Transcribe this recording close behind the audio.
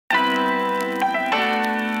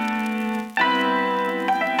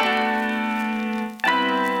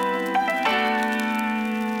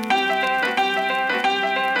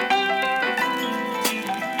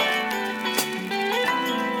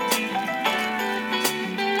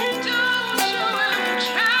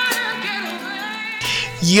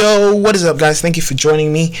Yo, what is up, guys? Thank you for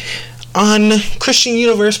joining me on Christian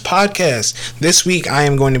Universe Podcast. This week I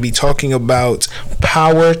am going to be talking about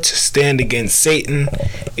power to stand against Satan.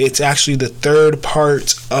 It's actually the third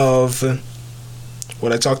part of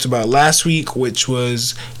what I talked about last week, which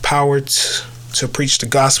was power to preach the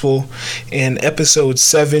gospel. In episode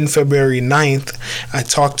 7, February 9th, I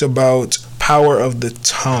talked about power of the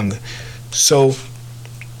tongue. So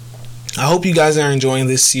I hope you guys are enjoying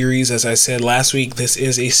this series. As I said last week, this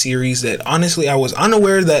is a series that honestly I was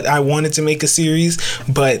unaware that I wanted to make a series,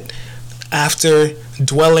 but after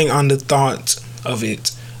dwelling on the thought of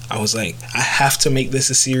it, I was like, I have to make this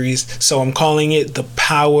a series. So I'm calling it the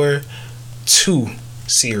Power 2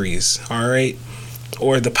 series, all right?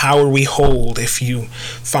 Or the power we hold, if you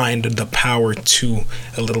find the power 2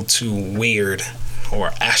 a little too weird or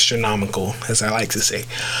astronomical, as I like to say.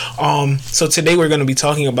 So today we're going to be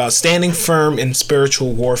talking about standing firm in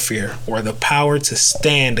spiritual warfare, or the power to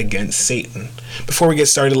stand against Satan. Before we get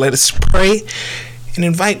started, let us pray and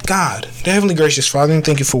invite God. Dear Heavenly Gracious Father, and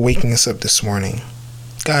thank you for waking us up this morning.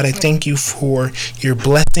 God, I thank you for your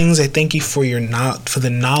blessings. I thank you for for the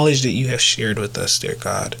knowledge that you have shared with us, dear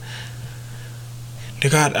God.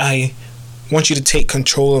 Dear God, I want you to take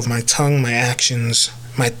control of my tongue, my actions,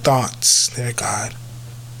 my thoughts, dear God.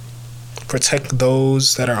 Protect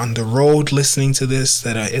those that are on the road listening to this,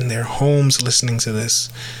 that are in their homes listening to this.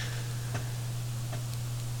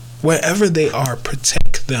 Wherever they are,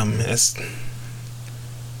 protect them. Bless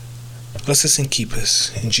us and keep us.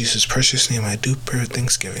 In Jesus' precious name, I do pray with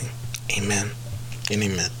thanksgiving. Amen and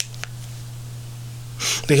amen.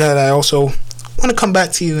 Dear God, I also want to come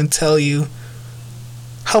back to you and tell you,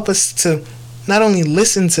 help us to not only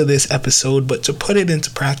listen to this episode, but to put it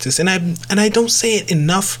into practice. And I don't say it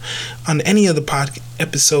enough on any of the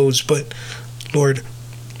episodes, but Lord,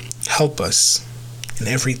 help us in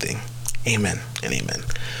everything. Amen and amen.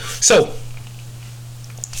 So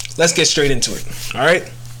let's get straight into it. All right.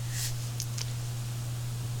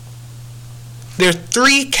 There are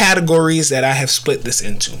 3 categories that I have split this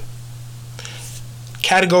into.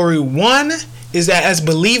 Category 1 is that as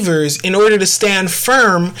believers, in order to stand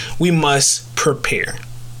firm, we must prepare.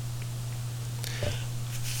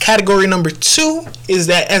 Category number 2 is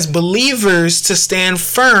that as believers, to stand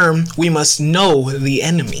firm, we must know the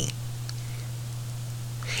enemy.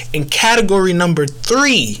 And category number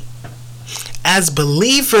 3, as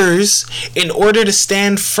believers, in order to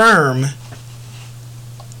stand firm,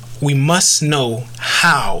 we must know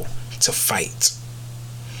how to fight.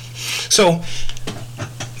 So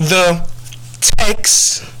the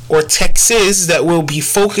text or texts that we'll be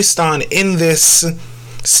focused on in this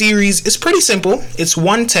series is pretty simple. It's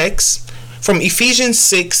one text from Ephesians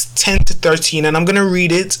 6:10-13, and I'm going to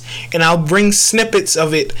read it, and I'll bring snippets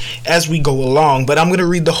of it as we go along, but I'm going to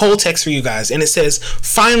read the whole text for you guys. And it says,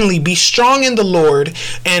 "Finally, be strong in the Lord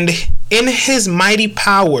and in his mighty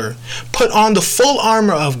power, put on the full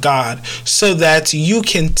armor of God so that you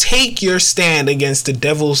can take your stand against the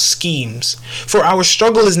devil's schemes. For our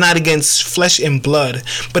struggle is not against flesh and blood,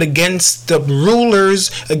 but against the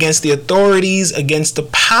rulers, against the authorities, against the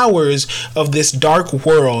powers of this dark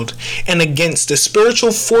world, and against the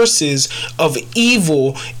spiritual forces of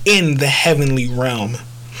evil in the heavenly realm.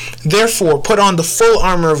 Therefore, put on the full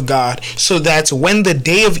armor of God so that when the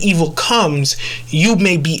day of evil comes, you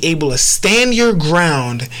may be able to stand your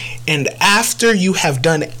ground, and after you have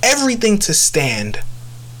done everything to stand."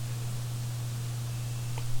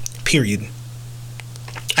 Period.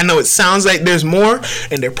 I know it sounds like there's more,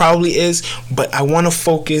 and there probably is, but I want to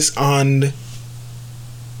focus on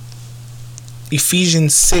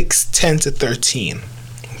Ephesians 6:10-13.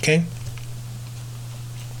 Okay?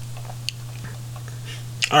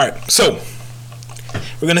 Alright, so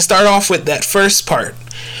we're going to start off with that first part.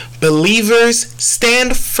 Believers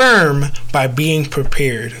stand firm by being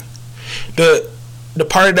prepared. The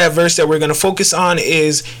part of that verse that we're going to focus on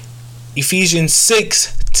is Ephesians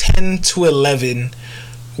 6:10-11,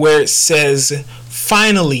 where it says,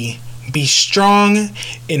 "Finally, be strong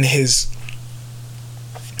in the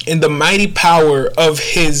mighty power of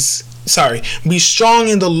be strong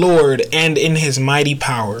in the Lord and in his mighty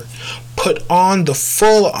power. Put on the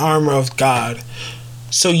full armor of God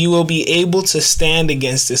so you will be able to stand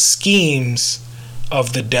against the schemes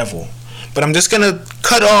of the devil." But I'm just going to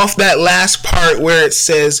cut off that last part where it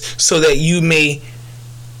says so that you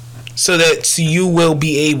will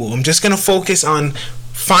be able. I'm just going to focus on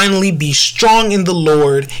finally be strong in the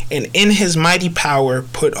Lord and in his mighty power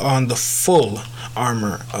put on the full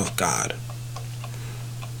armor of God.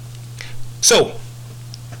 So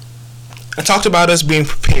I talked about us being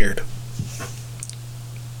prepared.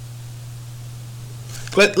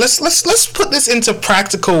 Let's put this into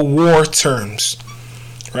practical war terms,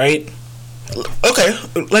 right? Okay,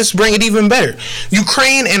 let's bring it even better.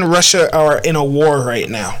 Ukraine and Russia are in a war right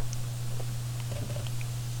now.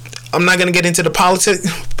 I'm not gonna get into the politics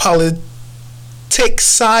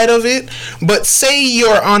side of it, but say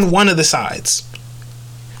you're on one of the sides.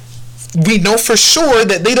 We know for sure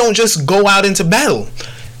that they don't just go out into battle.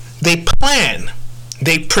 They plan.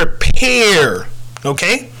 They prepare.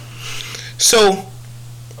 Okay? So,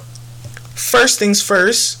 first things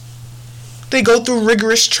first, they go through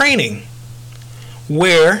rigorous training,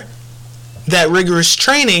 where that rigorous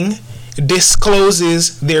training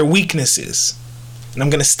discloses their weaknesses. And I'm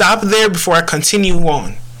going to stop there before I continue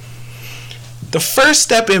on. The first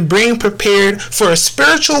step in being prepared for a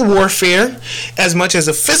spiritual warfare, as much as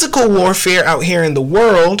a physical warfare out here in the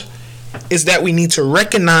world, is that we need to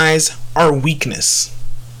recognize our weakness.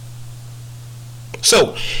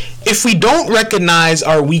 So, if we don't recognize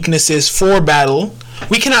our weaknesses for battle,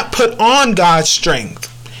 we cannot put on God's strength.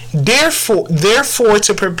 Therefore,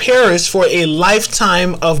 to prepare us for a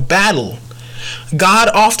lifetime of battle, God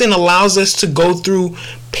often allows us to go through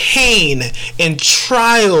pain and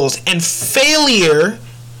trials and failure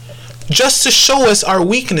just to show us our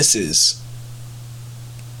weaknesses.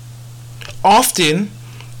 Often,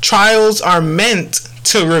 trials are meant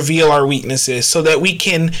to reveal our weaknesses so that we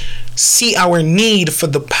can see our need for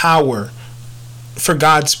the power, for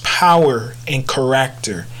God's power and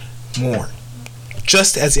character more.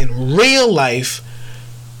 Just as in real life,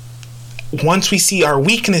 once we see our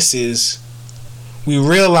weaknesses, we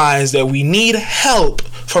realize that we need help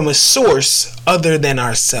from a source other than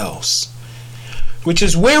ourselves, which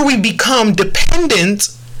is where we become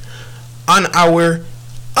dependent on our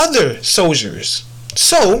other soldiers.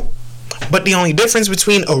 So, but the only difference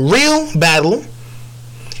between a real battle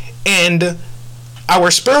and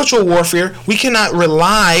our spiritual warfare, we cannot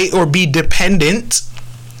rely or be dependent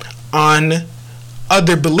on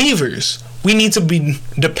other believers. We need to be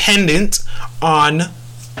dependent on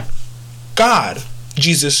God,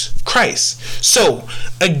 Jesus Christ. So,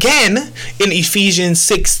 again, in Ephesians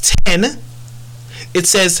 6:10, it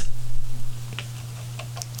says,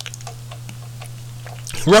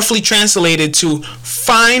 roughly translated to,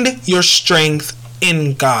 find your strength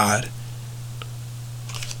in God.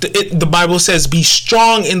 The Bible says, be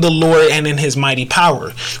strong in the Lord and in his mighty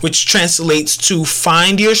power, which translates to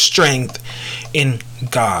find your strength in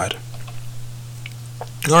God.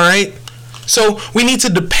 All right? So we need to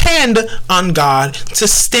depend on God to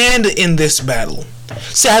stand in this battle.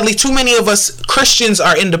 Sadly, too many of us Christians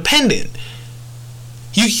are independent.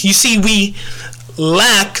 You see, we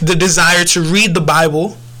lack the desire to read the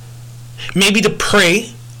Bible, maybe to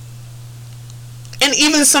pray, and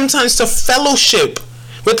even sometimes to fellowship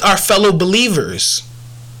with our fellow believers.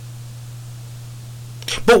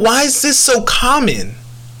 But why is this so common?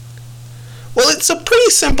 Well, it's a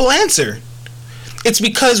pretty simple answer. It's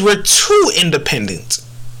because we're too independent.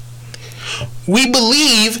 We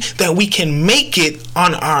believe that we can make it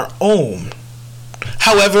on our own.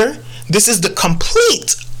 However, this is the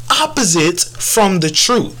complete opposite from the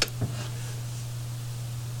truth.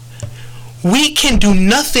 We can do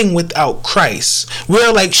nothing without Christ.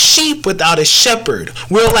 We're like sheep without a shepherd.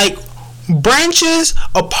 We're like branches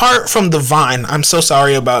apart from the vine. I'm so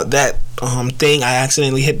sorry about that thing. I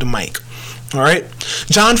accidentally hit the mic. All right.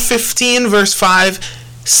 John 15 verse 5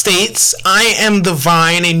 states, I am the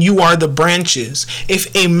vine and you are the branches.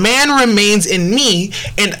 If a man remains in me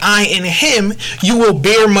and I in him, you will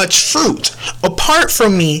bear much fruit. Apart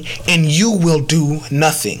from me and you will do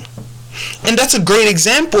nothing. And that's a great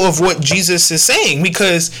example of what Jesus is saying,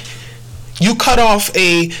 because you cut off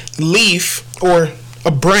a leaf or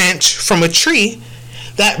a branch from a tree,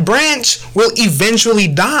 that branch will eventually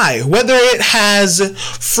die. Whether it has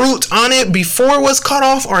fruit on it before it was cut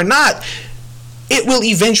off or not, it will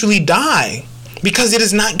eventually die because it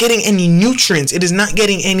is not getting any nutrients. It is not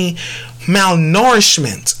getting any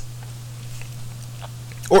malnourishment.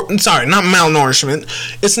 Or, sorry, not malnourishment.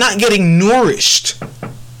 It's not getting nourished.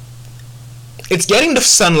 It's getting the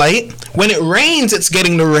sunlight. When it rains, it's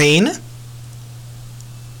getting the rain.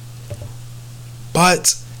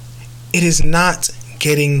 But it is not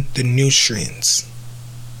getting the nutrients.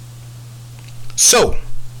 So,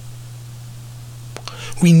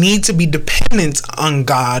 we need to be dependent on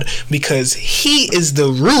God because he is the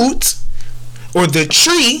root or the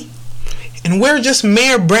tree, and we're just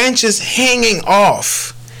mere branches hanging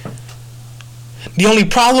off. The only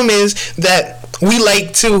problem is that we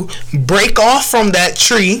like to break off from that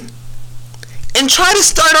tree and try to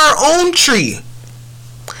start our own tree.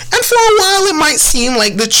 And for a while, it might seem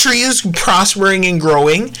like the tree is prospering and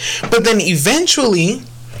growing, but then eventually,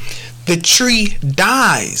 the tree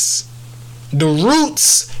dies. The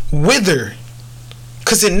roots wither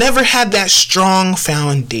because it never had that strong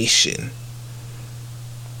foundation.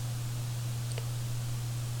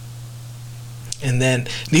 And then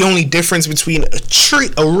the only difference between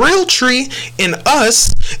a real tree, and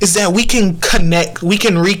us is that we can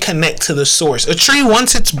reconnect to the source. A tree,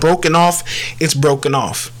 once it's broken off, it's broken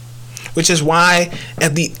off. Which is why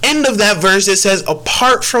at the end of that verse it says,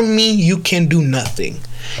 apart from me, you can do nothing.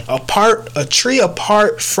 A branch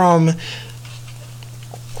apart from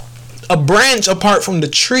the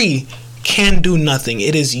tree can do nothing.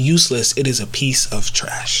 It is useless. It is a piece of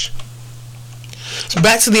trash. So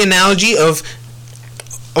back to the analogy of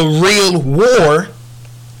a real war.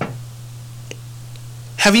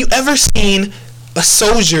 Have you ever seen a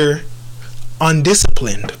soldier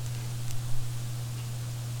undisciplined?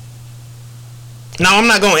 Now, I'm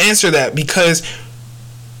not going to answer that because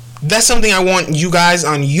that's something I want you guys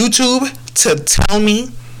on YouTube to tell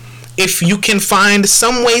me. If you can find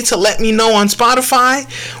some way to let me know on Spotify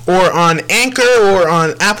or on Anchor or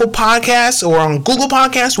on Apple Podcasts or on Google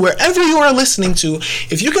Podcasts, wherever you are listening to,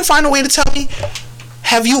 if you can find a way to tell me,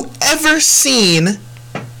 have you ever seen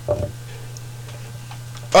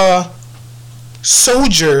a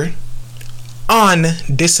soldier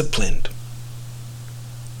undisciplined?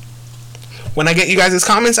 When I get you guys'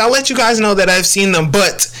 comments, I'll let you guys know that I've seen them.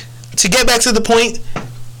 But to get back to the point,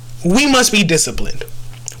 we must be disciplined.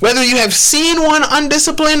 Whether you have seen one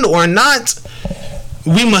undisciplined or not,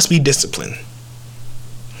 we must be disciplined.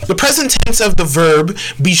 The present tense of the verb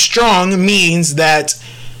be strong means that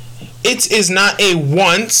it is not a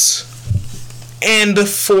once and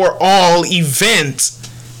for all event.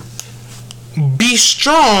 Be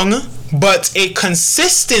strong, but a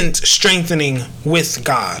consistent strengthening with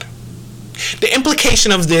God. The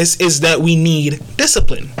implication of this is that we need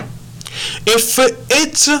discipline. If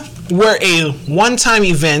it were a one-time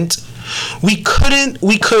event, we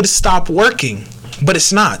could stop working, but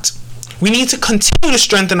it's not. We need to continue to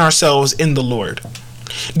strengthen ourselves in the Lord.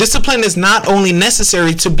 Discipline is not only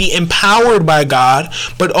necessary to be empowered by God,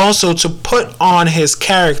 but also to put on his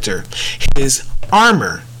character, his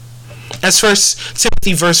armor. As 1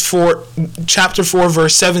 Timothy chapter 4,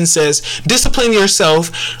 verse 7 says, discipline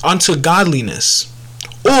yourself unto godliness.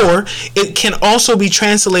 Or it can also be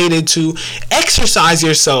translated to exercise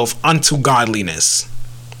yourself unto godliness.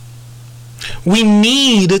 We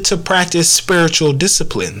need to practice spiritual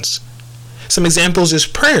disciplines. Some examples is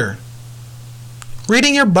prayer,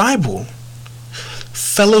 reading your Bible,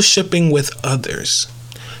 fellowshipping with others,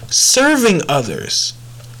 serving others,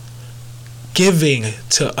 giving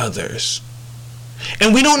to others.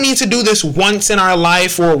 And we don't need to do this once in our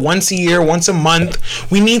life or once a year, once a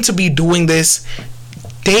month. We need to be doing this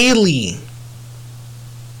daily.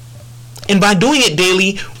 And by doing it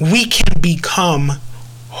daily, we can become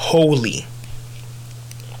holy.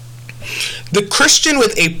 The Christian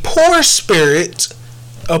with a poor spirit,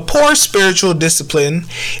 a poor spiritual discipline,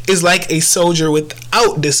 is like a soldier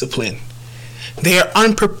without discipline. They are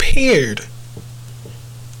unprepared,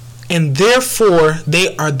 and therefore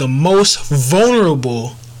they are the most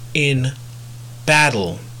vulnerable in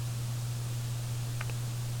battle.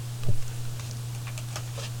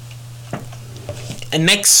 And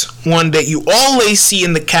next one that you always see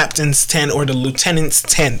in the captain's tent or the lieutenant's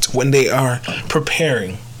tent when they are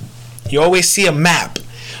preparing. You always see a map.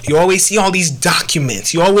 You always see all these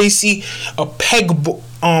documents. You always see a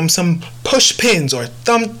some push pins or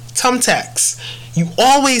thumbtacks. You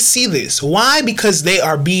always see this. Why? Because they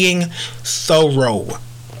are being thorough.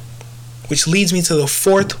 Which leads me to the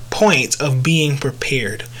fourth point of being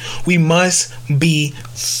prepared. We must be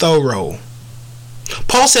thorough.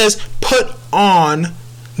 Paul says, put on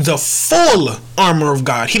the full armor of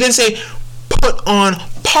God. He didn't say put on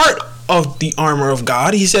part of the armor of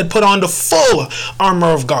God. He said put on the full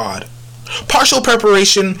armor of God. Partial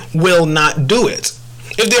preparation will not do it.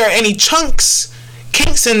 If there are any kinks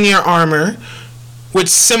in your armor, which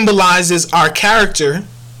symbolizes our character,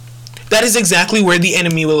 that is exactly where the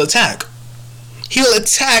enemy will attack. He'll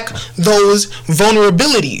attack those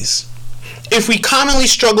vulnerabilities. If we commonly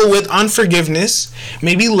struggle with unforgiveness,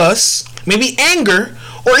 maybe lust, maybe anger,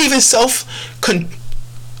 or even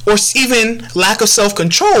even lack of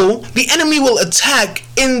self-control, the enemy will attack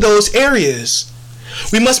in those areas.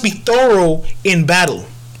 We must be thorough in battle.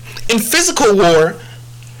 In physical war,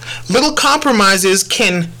 little compromises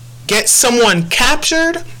can get someone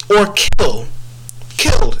captured or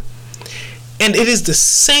killed. And it is the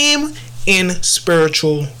same in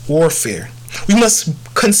spiritual warfare. We must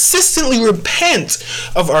consistently repent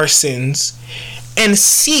of our sins and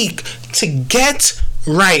seek to get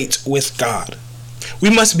right with God. We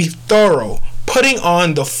must be thorough, putting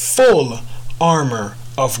on the full armor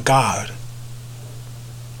of God.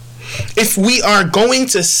 If we are going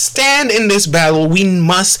to stand in this battle, we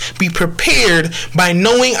must be prepared by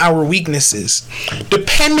knowing our weaknesses,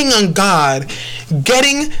 depending on God,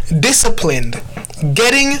 getting disciplined,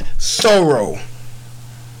 getting thorough,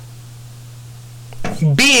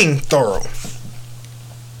 being thorough.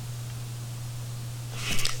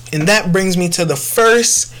 And that brings me to the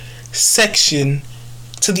first section,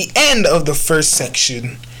 to the end of the first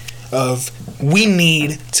section of we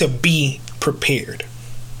need to be prepared.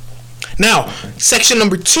 Now, section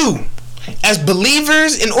number 2. As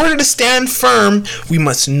believers, in order to stand firm, we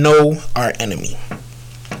must know our enemy.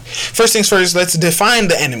 First things first, let's define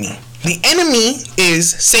the enemy. The enemy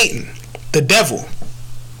is Satan, the devil.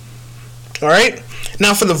 All right?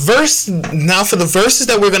 Now for the verses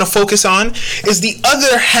that we're going to focus on is the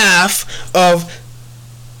other half of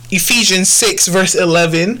Ephesians 6 verse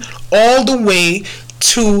 11 all the way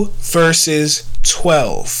to verses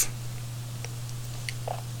 12.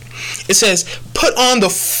 It says, put on the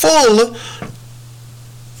full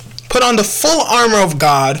armor of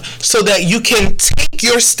God so that you can take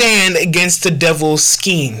your stand against the devil's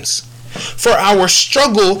schemes. For our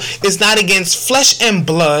struggle is not against flesh and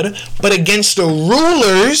blood, but against the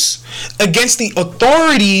rulers, against the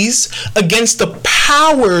authorities, against the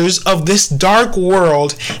powers of this dark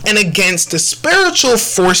world, and against the spiritual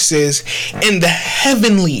forces in the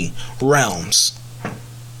heavenly realms.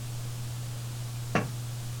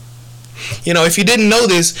 You know, if you didn't know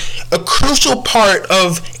this, a crucial part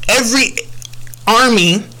of every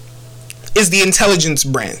army is the intelligence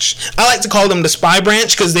branch. I like to call them the spy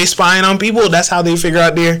branch because they spying on people. That's how they figure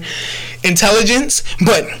out their intelligence.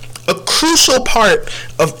 But a crucial part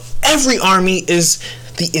of every army is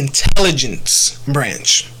the intelligence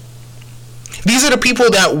branch. These are the people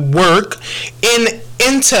that work in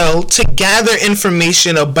intel to gather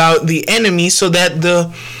information about the enemy so that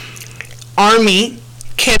the army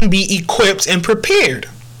can be equipped and prepared.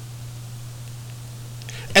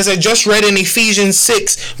 As I just read in Ephesians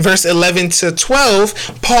 6 verse 11 to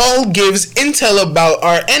 12, Paul gives intel about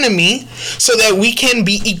our enemy so that we can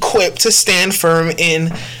be equipped to stand firm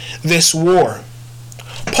in this war.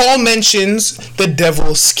 Paul mentions the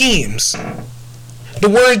devil's schemes. The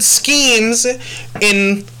word schemes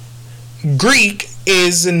in Greek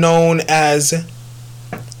is known as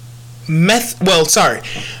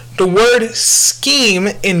the word scheme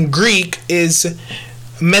in Greek is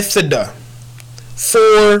methoda,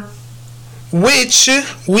 for which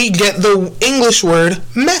we get the English word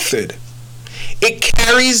method. It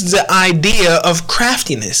carries the idea of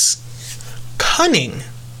craftiness, cunning,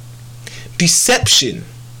 deception.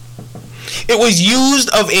 It was used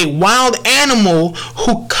of a wild animal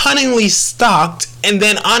who cunningly stalked and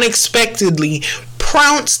then unexpectedly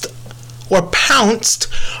pounced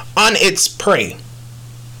on its prey.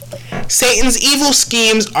 Satan's evil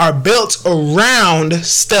schemes are built around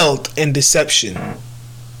stealth and deception.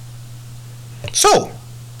 So,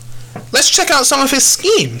 let's check out some of his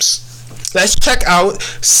schemes. Let's check out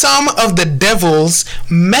some of the devil's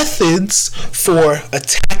methods for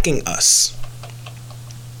attacking us.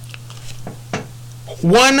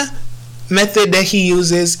 One method that he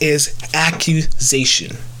uses is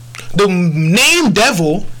accusation. The name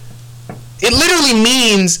devil, it literally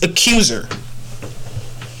means accuser.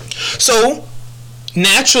 So,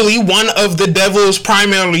 naturally, one of the devil's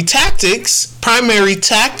primary tactics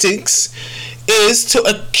is to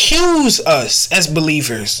accuse us as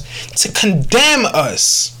believers, to condemn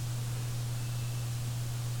us.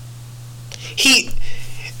 He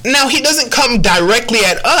doesn't come directly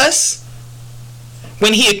at us.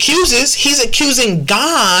 When he accuses, he's accusing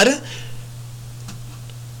God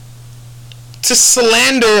to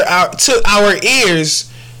slander to our ears,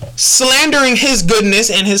 slandering his goodness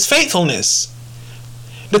and his faithfulness.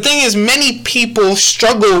 The thing is, many people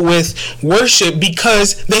struggle with worship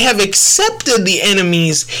because they have accepted the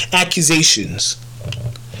enemy's accusations.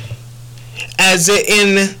 As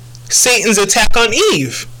in Satan's attack on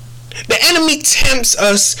Eve. The enemy tempts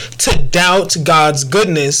us to doubt God's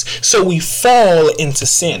goodness, so we fall into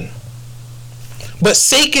sin. But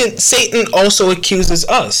Satan also accuses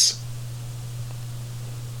us.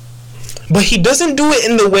 But he doesn't do it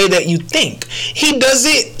in the way that you think. He does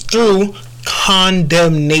it through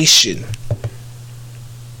condemnation.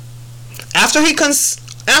 After he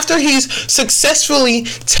successfully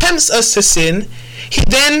tempts us to sin, he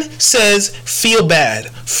then says, feel bad,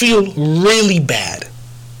 feel really bad.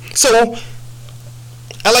 So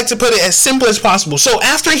I like to put it as simple as possible. So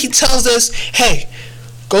after he tells us, hey,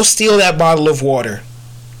 go steal that bottle of water.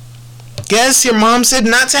 Yes, your mom said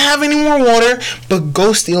not to have any more water, but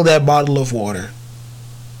go steal that bottle of water.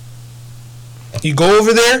 You go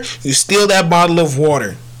over there, you steal that bottle of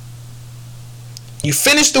water. You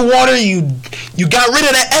finish the water, you got rid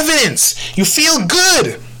of that evidence. You feel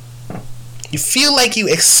good. You feel like you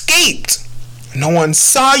escaped. No one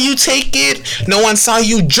saw you take it. No one saw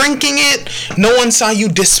you drinking it. No one saw you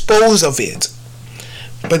dispose of it.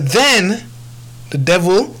 But then, the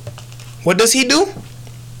devil, what does he do?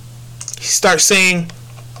 He starts saying,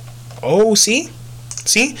 oh, see,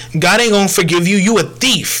 God ain't gonna forgive you. You a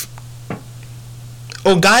thief.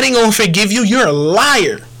 Oh, God ain't gonna forgive you. You're a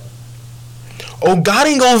liar. Oh, God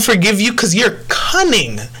ain't gonna forgive you because you're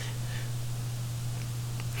cunning.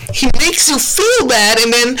 He makes you feel bad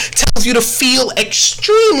and then tells you to feel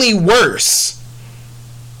extremely worse.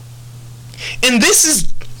 And this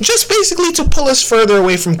is just basically to pull us further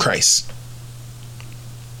away from Christ.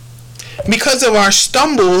 Because of our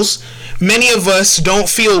stumbles, many of us don't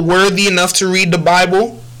feel worthy enough to read the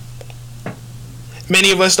Bible.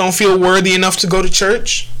 Many of us don't feel worthy enough to go to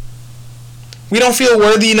church. We don't feel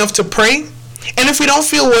worthy enough to pray. And if we don't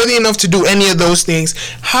feel worthy enough to do any of those things,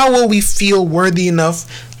 how will we feel worthy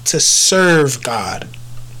enough to serve God?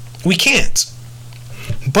 We can't.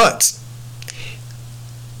 But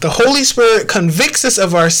the Holy Spirit convicts us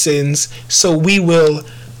of our sins so we will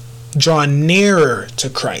draw nearer to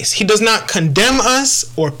Christ. He does not condemn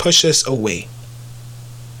us or push us away.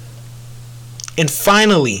 And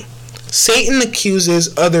finally, Satan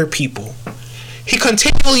accuses other people. He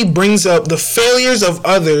continually brings up the failures of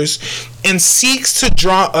others and seeks to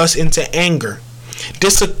draw us into anger,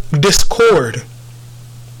 discord,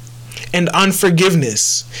 and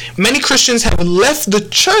unforgiveness. Many Christians have left the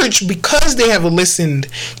church because they have listened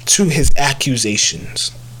to his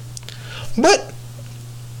accusations. But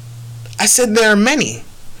I said there are many.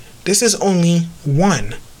 This is only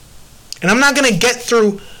one. And I'm not going to get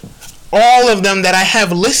through all of them that I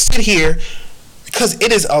have listed here because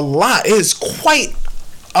it is a lot. It is quite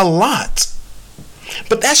a lot.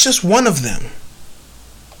 But that's just one of them.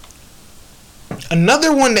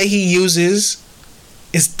 Another one that he uses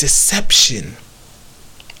is deception.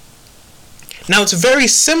 Now it's very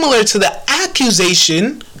similar to the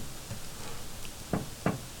accusation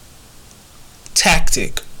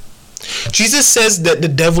tactic. Jesus says that the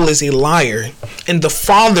devil is a liar and the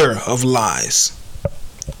father of lies.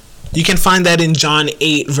 You can find that in John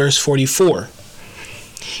 8 verse 44.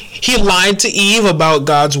 He lied to Eve about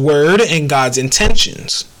God's word and God's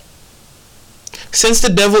intentions. Since the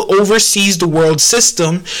devil oversees the world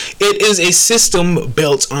system, it is a system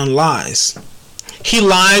built on lies. He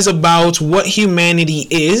lies about what humanity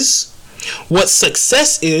is, what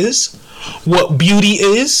success is, what beauty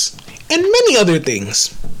is, and many other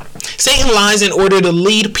things. Satan lies in order to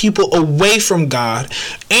lead people away from God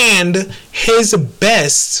and his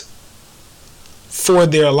best for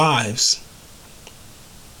their lives.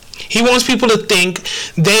 He wants people to think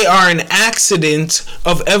they are an accident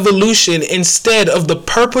of evolution instead of the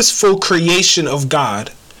purposeful creation of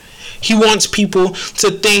God. He wants people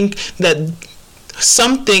to think that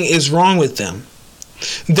something is wrong with them.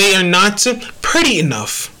 They are not pretty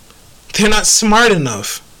enough. They're not smart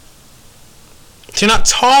enough. They're not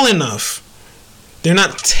tall enough. They're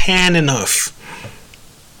not tan enough.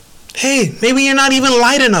 Hey, maybe you're not even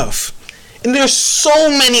light enough. And there's so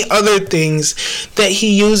many other things that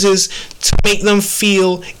he uses to make them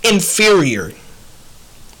feel inferior.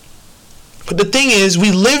 But the thing is,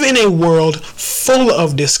 we live in a world full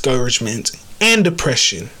of discouragement and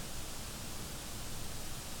depression.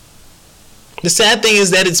 The sad thing is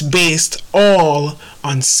that it's based all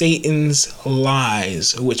on Satan's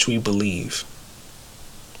lies, which we believe.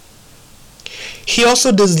 He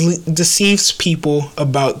also deceives people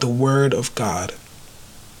about the word of God.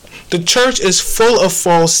 The church is full of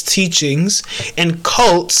false teachings and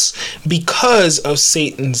cults because of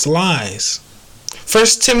Satan's lies. 1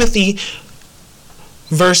 Timothy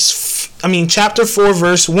chapter 4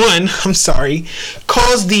 verse 1,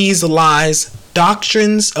 calls these lies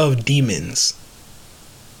doctrines of demons.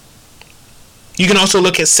 You can also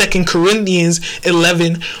look at 2 Corinthians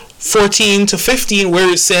 11:14-15 where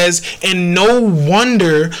it says, "And no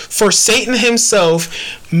wonder, for Satan himself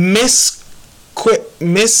masquerades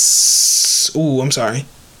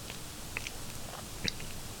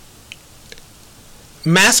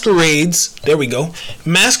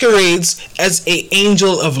as an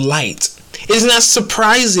angel of light." It is not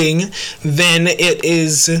surprising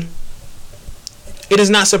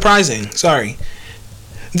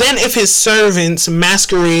Then if his servants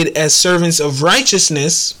masquerade as servants of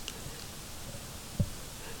righteousness,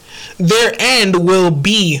 their end will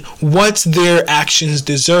be what their actions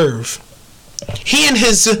deserve. He and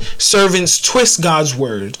his servants twist God's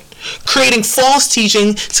word, creating false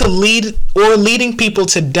teaching to leading people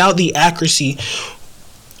to doubt the accuracy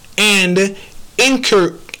and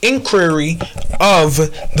inquiry of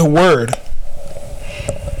the word.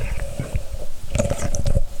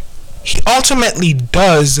 He ultimately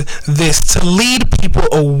does this to lead people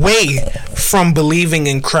away from believing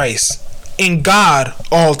in Christ, in God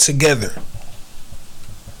altogether.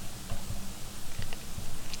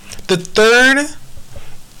 The third,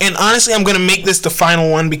 and honestly I'm going to make this the final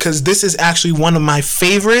one because this is actually one of my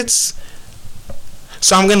favorites,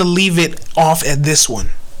 so I'm going to leave it off at this one.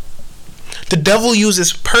 The devil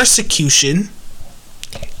uses persecution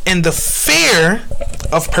and the fear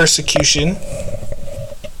of persecution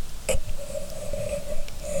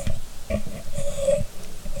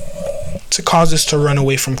to cause us to run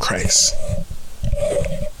away from Christ.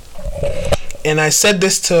 And I said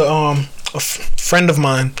this to a friend of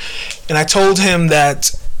mine, and I told him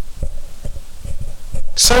that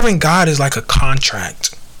serving God is like a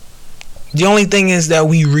contract. The only thing is that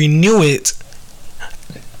we renew it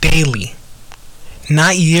daily.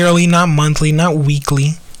 Not yearly, not monthly, not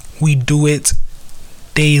weekly. We do it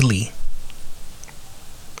daily.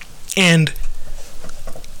 And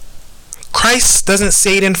Christ doesn't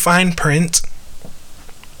say it in fine print.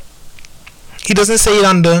 He doesn't say it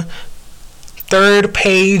on the third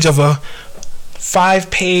page of a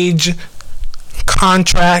 5-page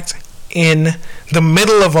contract in the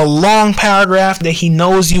middle of a long paragraph that he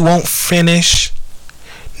knows you won't finish.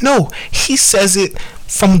 No, he says it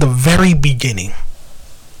from the very beginning.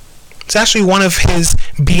 It's actually one of his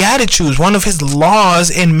beatitudes, one of his laws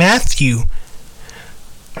in Matthew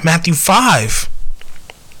 5.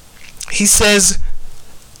 He says,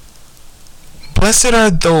 "Blessed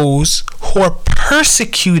are those who are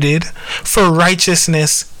persecuted for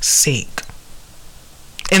righteousness' sake."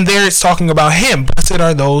 And there it's talking about him. Blessed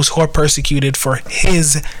are those who are persecuted for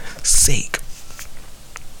his sake.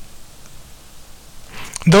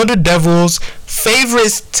 Though the devil's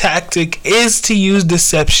favorite tactic is to use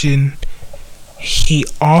deception, he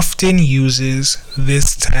often uses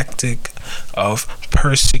this tactic of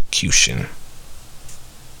persecution.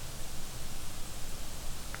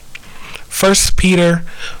 1 Peter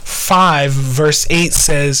 5 verse 8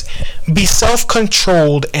 says, "Be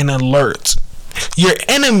self-controlled and alert. Your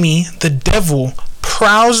enemy, the devil,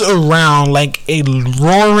 prowls around like a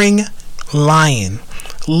roaring lion,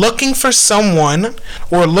 looking for someone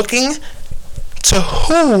or looking to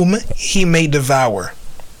whom he may devour."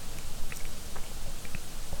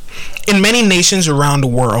 In many nations around the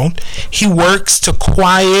world, he works to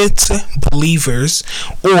quiet believers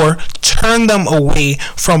or turn them away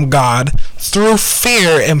from God through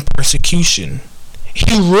fear and persecution.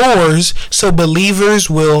 He roars so believers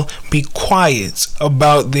will be quiet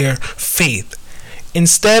about their faith,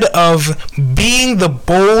 instead of being the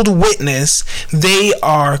bold witness they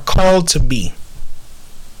are called to be.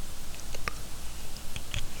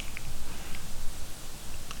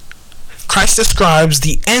 Christ describes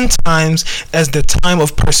the end times as the time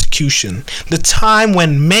of persecution, the time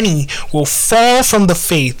when many will fall from the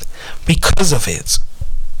faith because of it.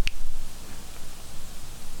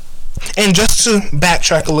 And just to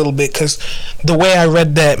backtrack a little bit, because the way I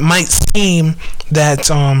read that might seem that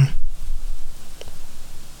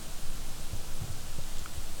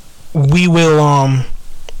we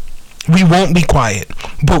won't be quiet.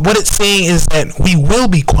 But what it's saying is that we will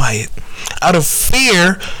be quiet. Out of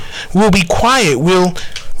fear, we'll be quiet.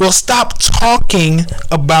 We'll stop talking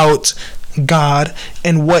about God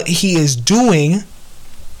and what he is doing,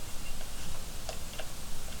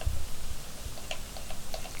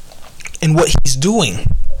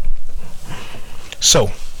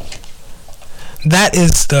 So that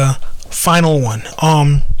is the final one.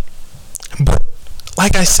 But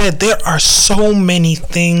like I said, there are so many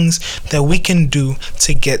things that we can do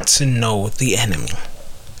to get to know the enemy.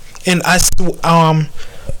 And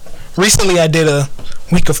recently I did a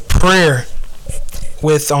week of prayer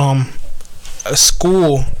with a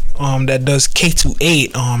school that does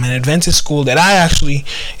K-8, an Adventist school that I actually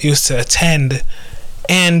used to attend,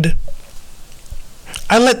 and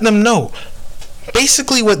I let them know.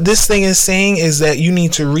 Basically what this thing is saying is that you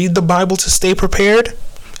need to read the Bible to stay prepared.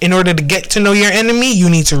 In order to get to know your enemy, you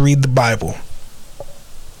need to read the Bible.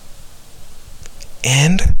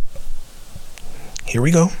 And here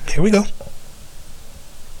we go.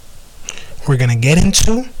 We're going to get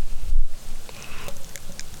into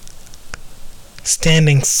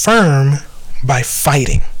standing firm by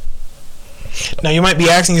fighting. Now you might be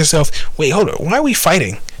asking yourself, wait, hold on, why are we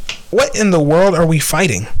fighting? What in the world are we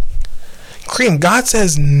fighting? Kareem, God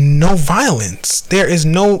says no violence. There is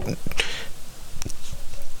no...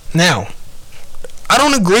 Now, I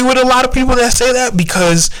don't agree with a lot of people that say that,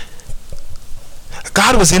 because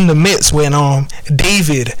God was in the midst when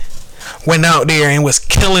David went out there and was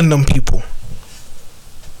killing them people.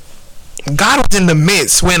 God was in the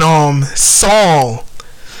midst when Saul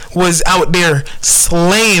was out there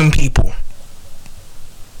slaying people.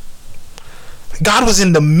 God was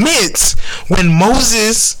in the midst when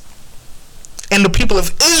Moses and the people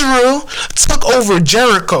of Israel took over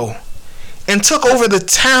Jericho and took over the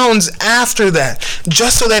towns after that,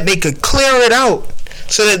 just so that they could clear it out,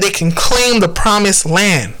 so that they can claim the promised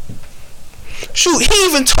land. Shoot, he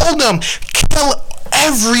even told them, kill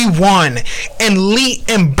everyone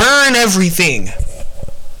and burn everything.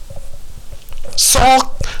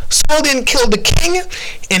 Saul didn't kill the king,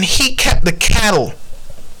 and he kept the cattle.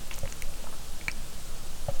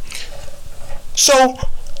 So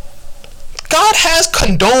God has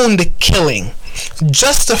condoned killing,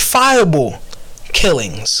 justifiable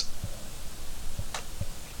killings.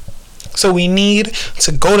 So we need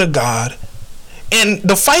to go to God. And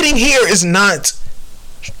the fighting here is not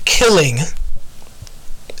killing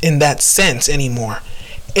in that sense anymore.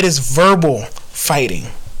 It is verbal fighting.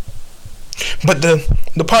 But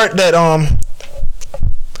the part that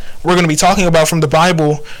we're going to be talking about from the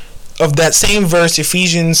Bible of that same verse,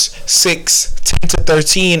 Ephesians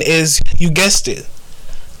 6:10-13, is, you guessed it,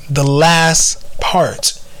 the last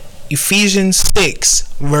part. Ephesians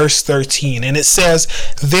 6 verse 13, and it says,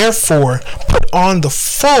 therefore put on the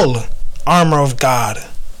full armor of God,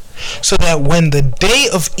 so that when the day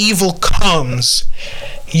of evil comes,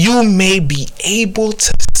 you may be able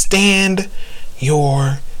to stand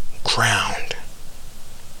your ground.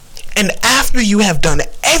 And after you have done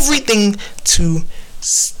everything to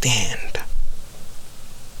stand.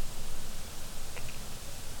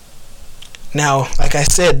 Now, like I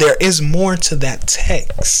said, there is more to that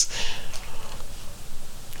text.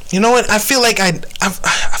 You know what? I feel like I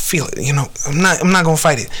feel it. You know, I'm not gonna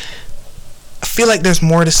fight it. I feel like there's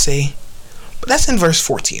more to say, but that's in verse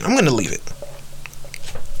 14. I'm gonna leave it.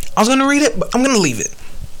 I was gonna read it, but I'm gonna leave it.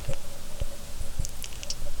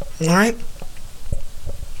 All right,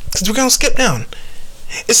 because we're gonna skip down.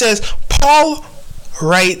 It says, Paul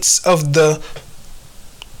writes of the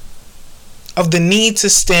need to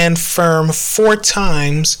stand firm 4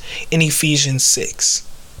 times in Ephesians 6.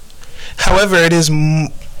 However,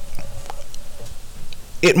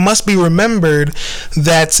 it must be remembered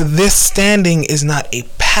that this standing is not a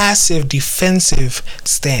passive defensive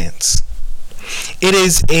stance. It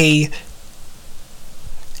is a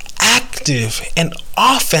active and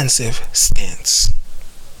offensive stance.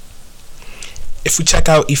 If we check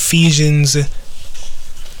out Ephesians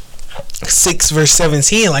 6 verse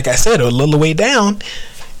 17, like I said, a little way down,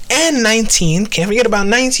 and 19, can't forget about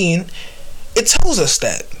 19, it tells us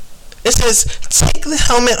that. It says, take the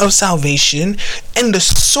helmet of salvation and the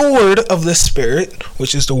sword of the Spirit,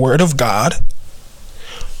 which is the word of God.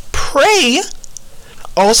 Pray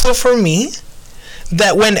also for me,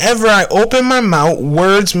 that whenever I open my mouth,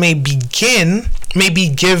 words may be given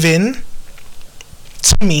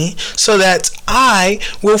to me, so that I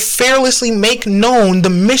will fearlessly make known the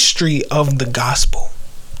mystery of the gospel.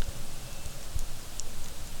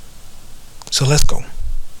 So let's go.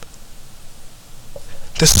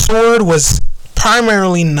 The sword was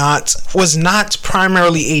not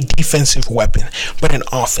primarily a defensive weapon, but an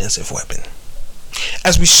offensive weapon.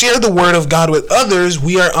 As we share the word of God with others,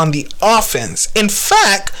 we are on the offense. In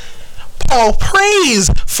fact, Paul prays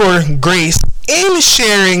for grace in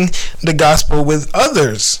sharing the gospel with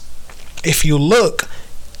others. If you look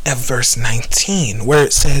at verse 19, where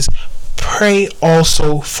it says, pray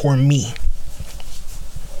also for me,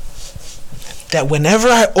 that whenever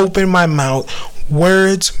I open my mouth,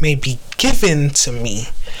 words may be given to me,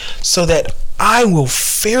 so that I will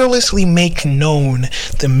fearlessly make known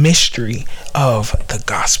the mystery of the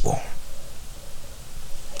gospel.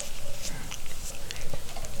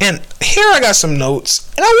 And here I got some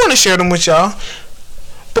notes, and I want to share them with y'all.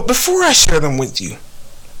 But before I share them with you,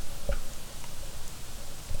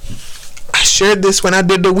 I shared this when I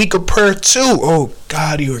did the week of prayer too. Oh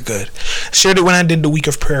God, you were good. I shared it when I did the week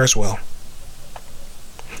of prayer as well.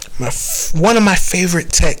 One of my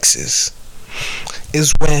favorite texts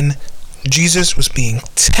is when Jesus was being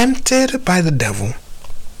tempted by the devil.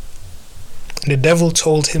 The devil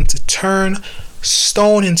told him to turn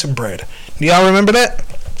stone into bread. Do y'all remember that?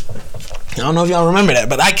 I don't know if y'all remember that,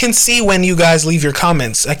 but I can see when you guys leave your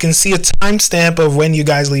comments. I can see a timestamp of when you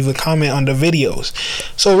guys leave a comment on the videos.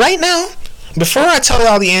 So right now, before I tell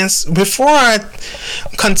y'all the answer, before I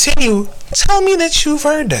continue, tell me that you've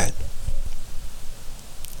heard that.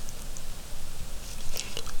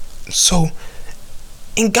 So,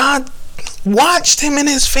 and God watched him in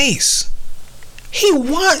his face. He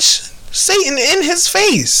watched Satan in his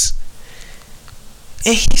face.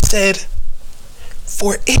 And he said,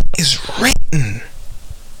 for it is written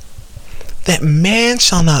that man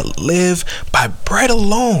shall not live by bread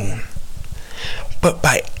alone, but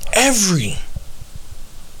by every,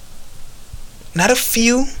 not a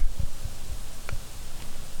few,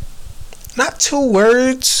 not 2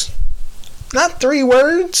 words, not 3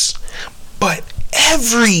 words, but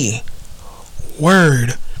every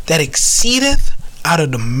word that exceedeth out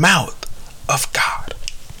of the mouth of God.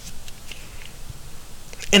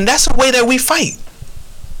 And that's the way that we fight.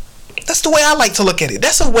 That's the way I like to look at it.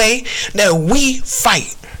 That's the way that we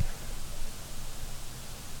fight.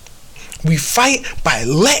 We fight by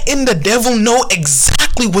letting the devil know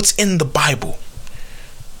exactly what's in the Bible.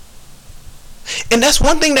 And that's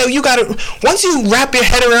one thing that you gotta, once you wrap your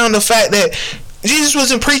head around the fact that Jesus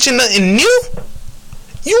wasn't preaching nothing new,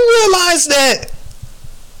 you realize that,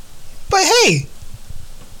 but hey,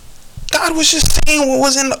 God was just saying what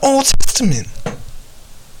was in the Old Testament.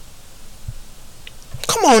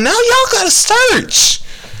 Come on now, y'all gotta search.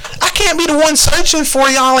 I can't be the one searching for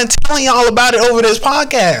y'all and telling y'all about it over this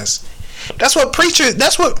podcast. That's what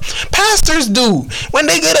pastors do. When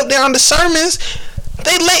they get up there on the sermons,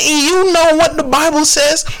 they letting you know what the Bible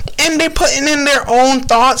says, and they're putting in their own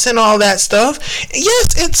thoughts and all that stuff.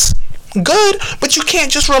 Yes, it's good, but you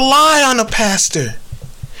can't just rely on a pastor.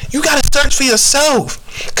 You got to search for yourself,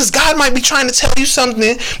 because God might be trying to tell you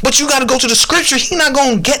something, but you got to go to the scripture. He's not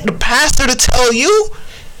going to get the pastor to tell you,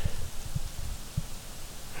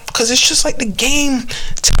 because it's just like the game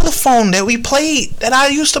telephone that we played, that I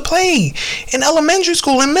used to play in elementary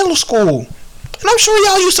school and middle school. And I'm sure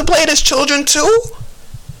y'all used to play it as children too,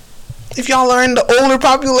 if y'all are in the older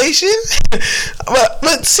population.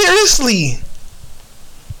 but seriously,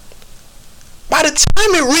 by the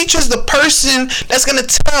time it reaches the person that's going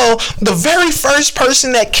to tell the very first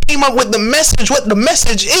person that came up with the message what the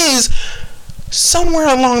message is, somewhere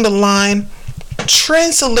along the line,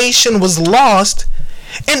 translation was lost,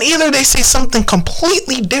 and either they say something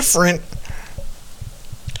completely different,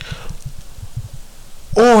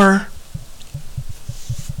 or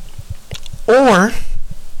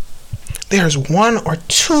there's 1 or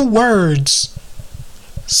 2 words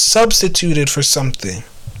substituted for something.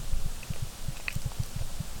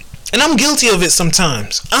 And I'm guilty of it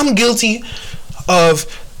sometimes. I'm guilty of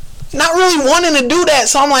not really wanting to do that.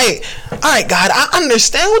 So I'm like, all right, God, I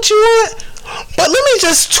understand what you want, but let me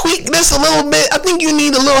just tweak this a little bit. I think you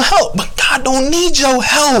need a little help. But God don't need your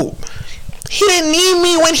help. He didn't need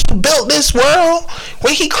me when he built this world,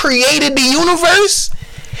 when he created the universe.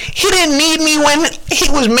 He didn't need me when he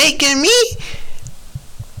was making me.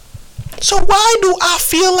 So why do I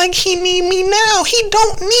feel like he need me now? He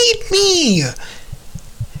don't need me.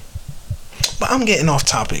 But I'm getting off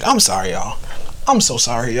topic. I'm sorry, y'all. I'm so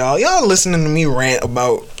sorry, y'all. Y'all listening to me rant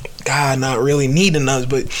about God not really needing us,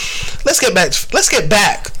 but let's get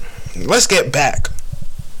back.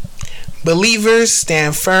 Believers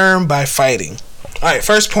stand firm by fighting. All right,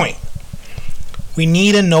 first point. We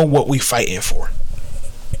need to know what we're fighting for.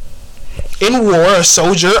 In war, a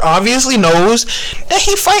soldier obviously knows that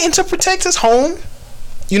he's fighting to protect his home.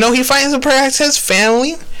 You know, he's fighting to protect his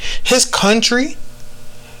family, his country.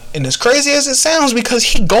 And as crazy as it sounds, because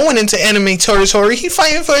he going into enemy territory, he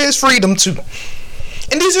fighting for his freedom too.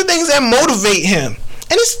 And these are things that motivate him.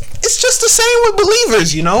 And it's just the same with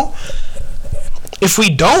believers, you know. If we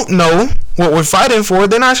don't know what we're fighting for,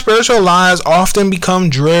 then our spiritual lives often become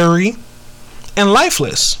dreary and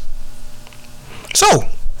lifeless. So,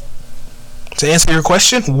 to answer your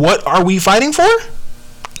question, what are we fighting for?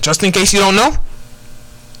 Just in case you don't know,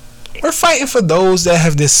 we're fighting for those that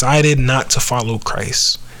have decided not to follow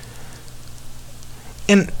Christ.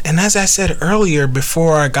 And as I said earlier,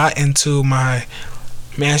 before I got into my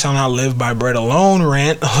man shall not live by bread alone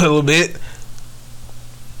rant a little bit,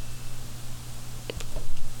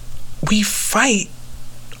 we fight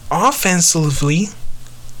offensively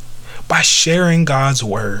by sharing God's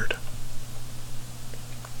word.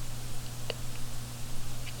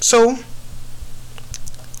 So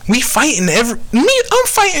we fighting I'm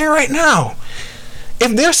fighting right now.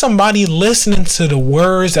 If there's somebody listening to the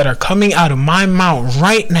words that are coming out of my mouth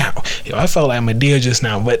right now, I felt like Madea just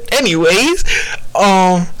now, but anyways,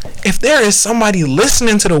 if there is somebody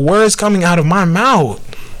listening to the words coming out of my mouth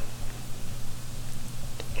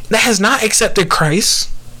that has not accepted Christ,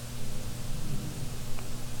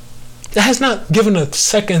 that has not given a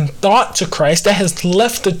second thought to Christ, that has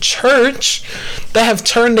left the church, that have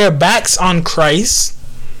turned their backs on Christ,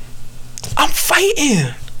 I'm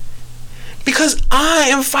fighting. Because I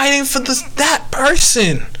am fighting for that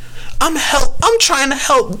person. I'm trying to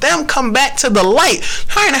help them come back to the light.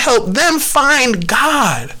 Trying to help them find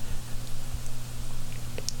God.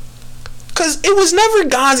 Because it was never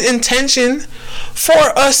God's intention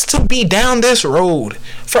for us to be down this road.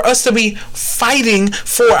 For us to be fighting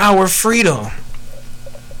for our freedom.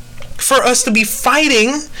 For us to be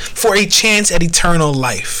fighting for a chance at eternal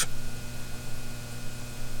life.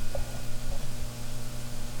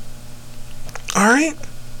 Alright?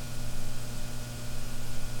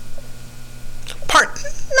 Part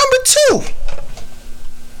number 2.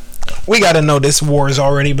 We gotta know this war has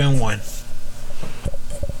already been won.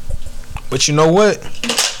 But you know what?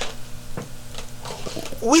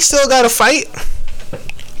 We still gotta fight.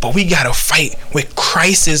 But we gotta fight with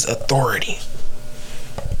Christ's authority.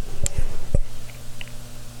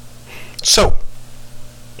 So,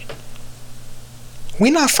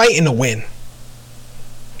 we're not fighting to win.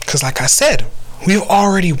 Because like I said, we've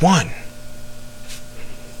already won.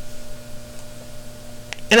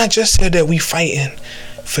 And I just said that we fighting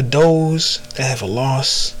for those that have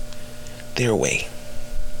lost their way.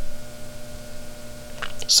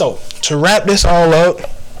 So, to wrap this all up,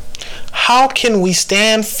 how can we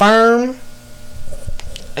stand firm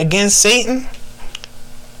against Satan?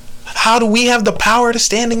 How do we have the power to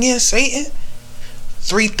stand against Satan?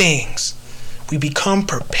 3 things. We become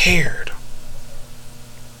prepared.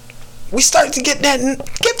 We start to get to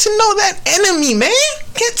know that enemy, man.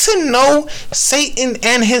 Get to know Satan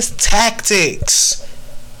and his tactics.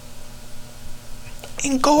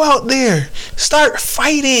 And go out there. Start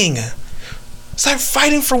fighting. Start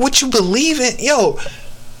fighting for what you believe in. Yo,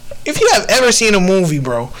 if you have ever seen a movie,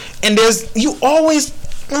 bro, and you always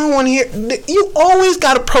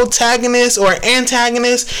got a protagonist or an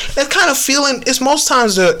antagonist that's kind of feeling, it's most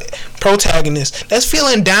times the protagonist that's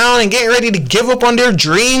feeling down and getting ready to give up on their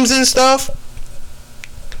dreams and stuff.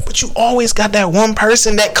 But you always got that one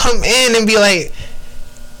person that come in and be like,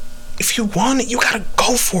 if you want it, you gotta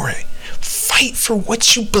go for it. Fight for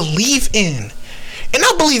what you believe in. And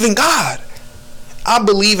I believe in God. I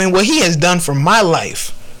believe in what he has done for my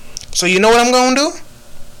life. So you know what I'm going to do?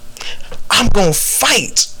 I'm going to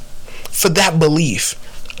fight for that belief.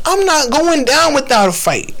 I'm not going down without a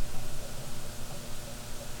fight.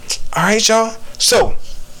 Alright, y'all? So,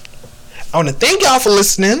 I want to thank y'all for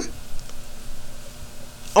listening.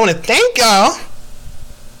 I want to thank y'all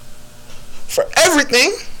for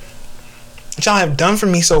everything that y'all have done for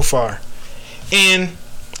me so far. And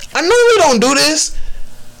I know we don't do this.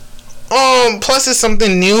 Plus it's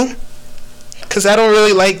something new. Because I don't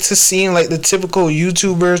really like to seem like the typical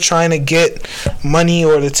YouTuber trying to get money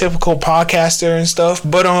or the typical podcaster and stuff.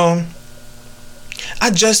 But I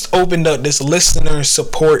just opened up this listener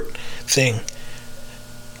support thing.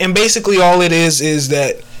 And basically all it is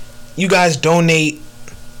that you guys donate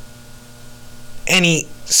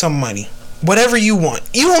some money. Whatever you want.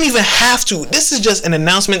 You don't even have to. This is just an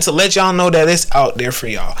announcement to let y'all know that it's out there for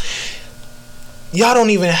y'all. Y'all don't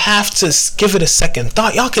even have to give it a second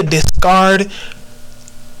thought. Y'all could discard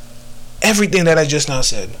everything that I just now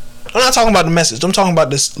said. I'm not talking about the message. I'm talking about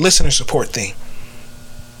this listener support thing.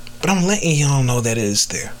 But I'm letting y'all know that it is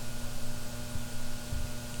there.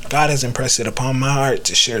 God has impressed it upon my heart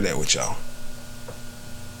to share that with y'all.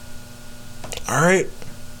 Alright?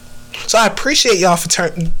 So I appreciate y'all for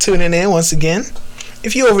tuning in once again.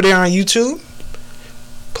 If you're over there on YouTube,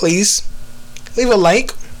 please leave a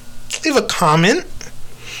like. Leave a comment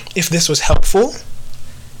if this was helpful.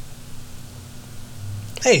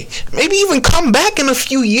 Hey, maybe even come back in a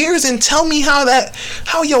few years and tell me how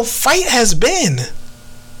your fight has been.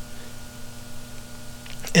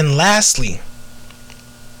 And lastly,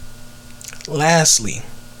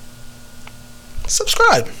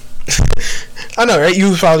 subscribe. I know, right?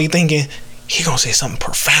 You probably thinking he gonna say something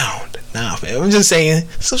profound. Nah, man, I'm just saying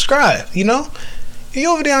subscribe, you know? If you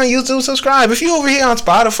over there on YouTube, subscribe. If you over here on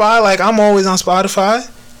Spotify, like I'm always on Spotify,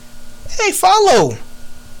 hey, follow.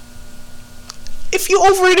 If you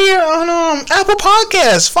over there on Apple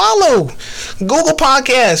Podcasts, follow. Google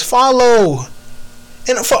Podcasts, follow.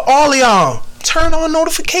 And for all of y'all, turn on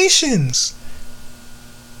notifications.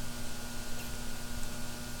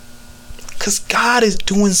 Because God is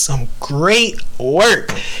doing some great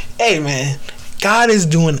work. Hey, man, God is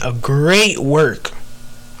doing a great work.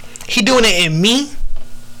 He doing it in me.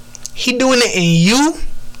 He doing it in you.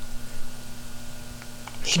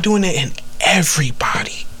 He doing it in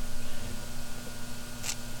everybody.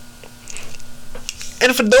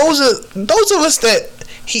 And for those of us that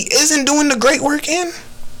he isn't doing the great work in,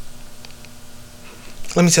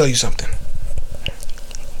 let me tell you something.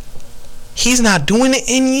 He's not doing it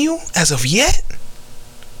in you as of yet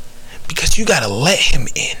because you got to let him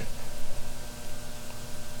in.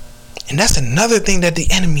 And that's another thing that the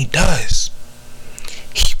enemy does.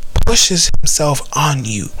 He pushes himself on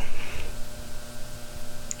you.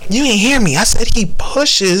 You didn't hear me. I said he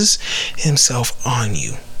pushes himself on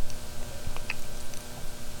you.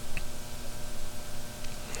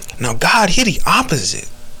 Now, God, he the opposite.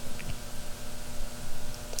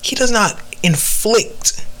 He does not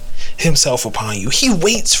inflict himself upon you. He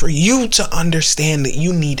waits for you to understand that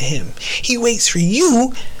you need him. He waits for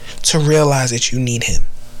you to realize that you need him.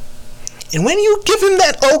 And when you give him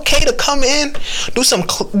that okay to come in, do some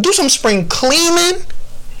spring cleaning,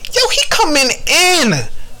 yo, he coming in.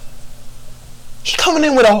 He coming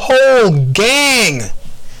in with a whole gang.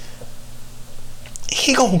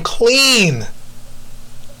 He gonna clean.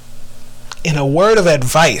 In a word of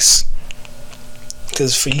advice,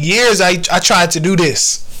 because for years I tried to do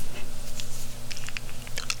this.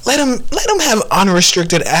 Let him have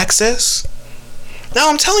unrestricted access. Now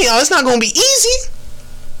I'm telling y'all, it's not gonna be easy.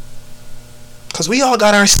 Because we all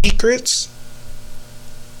got our secrets.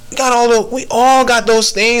 We all got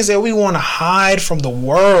those things that we want to hide from the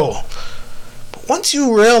world. But once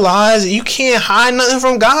you realize that you can't hide nothing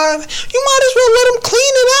from God, you might as well let him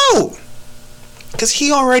clean it out. Because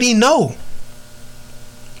he already know.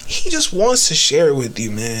 He just wants to share it with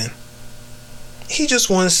you, man. He just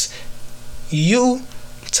wants you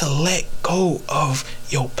to let go of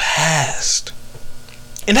your past.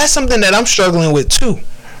 And that's something that I'm struggling with too.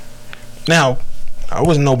 Now, I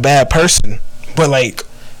wasn't no bad person, but like,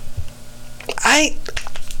 I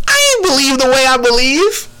ain't believe the way I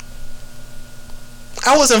believe.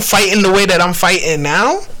 I wasn't fighting the way that I'm fighting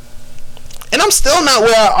now. And I'm still not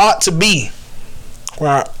where I ought to be.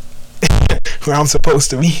 Where I'm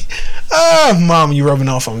supposed to be. Mom, you rubbing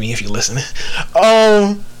off on me if you're listening.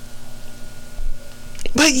 But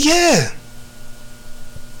yeah.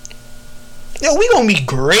 Yo, we gonna be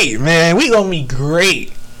great, man. We gonna be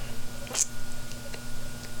great.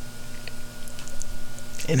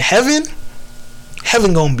 In heaven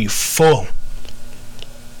gonna be full.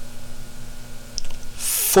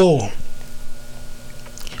 Full.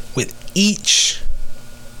 With each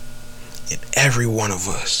and every one of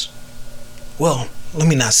us. Well, let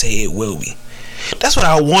me not say it will be. That's what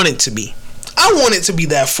I want it to be. I want it to be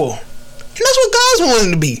that full. And that's what God's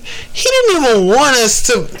wanting to be. He didn't want us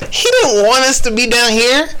to be down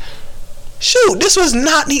here. Shoot, this was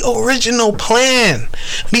not the original plan.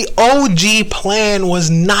 The OG plan was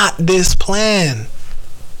not this plan.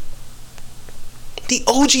 The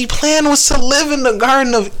OG plan was to live in the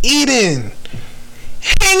Garden of Eden.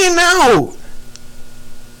 Hanging out.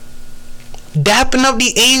 Dapping up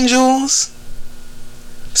the angels.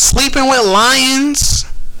 Sleeping with lions.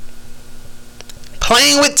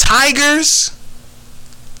 Playing with tigers.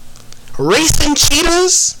 Racing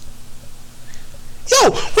cheetahs. Yo,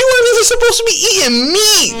 we weren't even supposed to be eating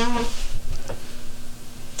meat.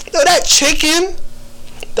 Yo, that chicken,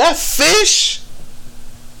 that fish,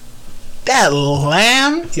 that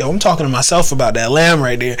lamb. Yo, I'm talking to myself about that lamb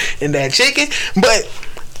right there and that chicken. But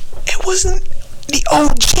it wasn't the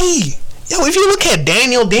OG. Yo, if you look at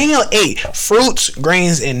Daniel ate fruits,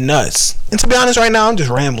 grains, and nuts. And to be honest, right now, I'm just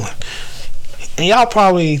rambling. And y'all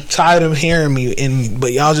probably tired of hearing me,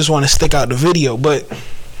 but y'all just want to stick out the video. But,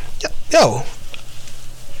 yo,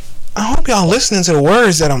 I hope y'all listening to the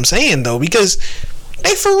words that I'm saying, though, because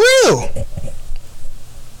they for real.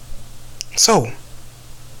 So,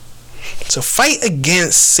 to fight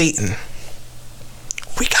against Satan,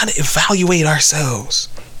 we got to evaluate ourselves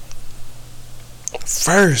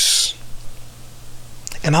first.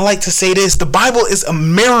 And I like to say this, the Bible is a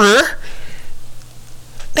mirror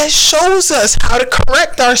that shows us how to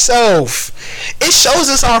correct ourselves. It shows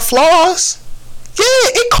us our flaws. Yeah,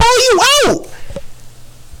 it call you out.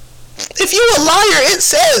 If you a liar, it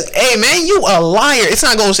says, hey man, you a liar. It's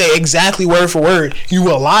not gonna say exactly word for word, you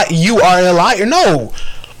are a liar. No.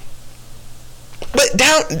 But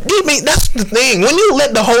that's the thing. When you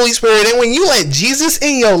let the Holy Spirit in, when you let Jesus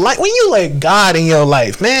in your life, when you let God in your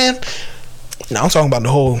life, man. Now I'm talking about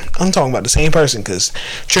the same person, because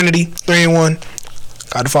Trinity, 3 in 1,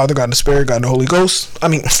 God the Father, God the Spirit, God the Holy Ghost. I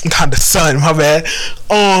mean, God the Son, my bad.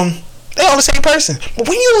 They all the same person. But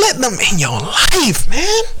when you let them in your life,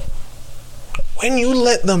 man. When you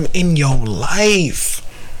let them in your life,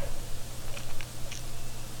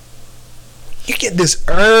 you get this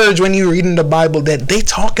urge when you read in the Bible that they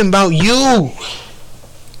talking about you.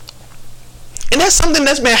 And that's something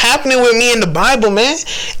that's been happening with me in the Bible, man.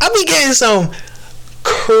 I be getting some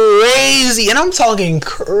crazy, and I'm talking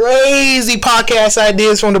crazy podcast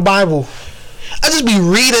ideas from the Bible. I just be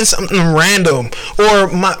reading something random, or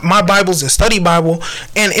my Bible's a study Bible,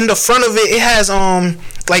 and in the front of it has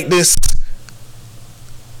like this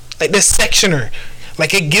sectioner,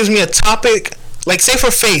 like it gives me a topic, like say for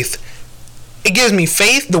faith, it gives me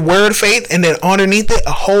faith, the word faith, and then underneath it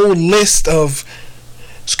a whole list of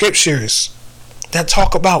scriptures that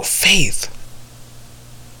talk about faith.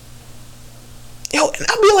 Yo, and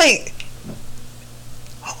I'll be like,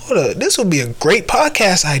 hold up, this would be a great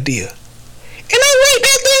podcast idea. And I write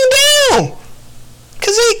that thing down.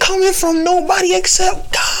 Because it ain't coming from nobody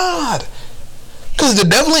except God. Because the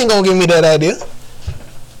devil ain't going to give me that idea.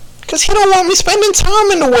 Because he don't want me spending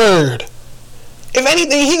time in the Word. If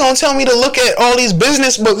anything, he going to tell me to look at all these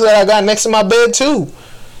business books that I got next to my bed too.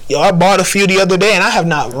 Yo, I bought a few the other day and I have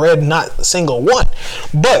not read not a single one.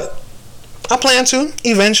 But I plan to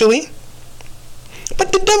eventually.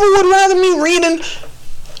 But the devil would rather me reading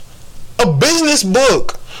a business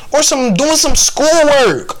book or doing some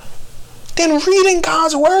schoolwork than reading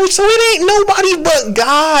God's word. So it ain't nobody but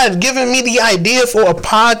God giving me the idea for a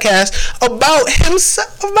podcast about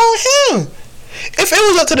himself, about him. If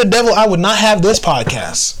it was up to the devil, I would not have this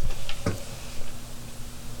podcast.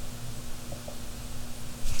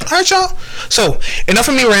 Alright, y'all. So, enough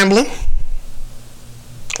of me rambling.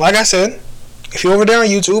 Like I said, if you're over there on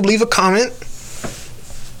YouTube, leave a comment.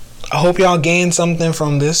 I hope y'all gained something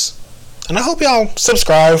from this. And I hope y'all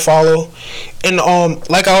subscribe, follow. And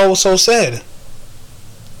like I also said,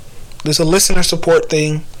 there's a listener support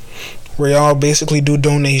thing where y'all basically do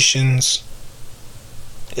donations.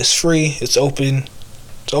 It's free, it's open.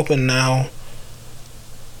 It's open now.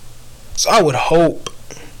 So I would hope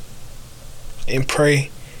and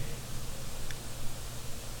pray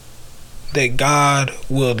that God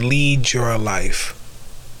will lead your life.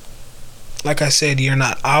 Like I said, you're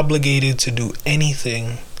not obligated to do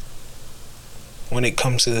anything when it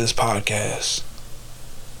comes to this podcast.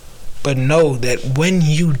 But know that when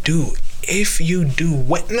you do,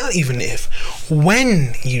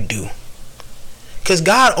 when you do, because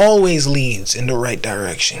God always leads in the right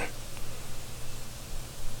direction.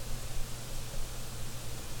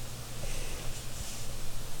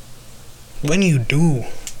 When you do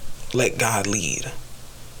let God lead,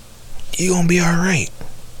 you're gonna be alright.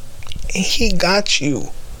 And he got you.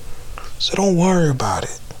 So don't worry about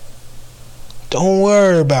it. Don't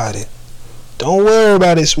worry about it. Don't worry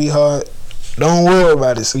about it, sweetheart. Don't worry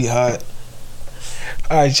about it, sweetheart.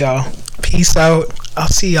 Alright, y'all. Peace out. I'll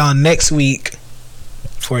see y'all next week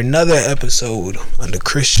for another episode on the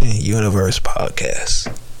Christian Universe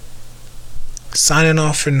Podcast. Signing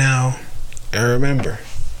off for now. And remember,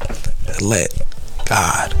 let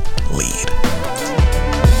God lead.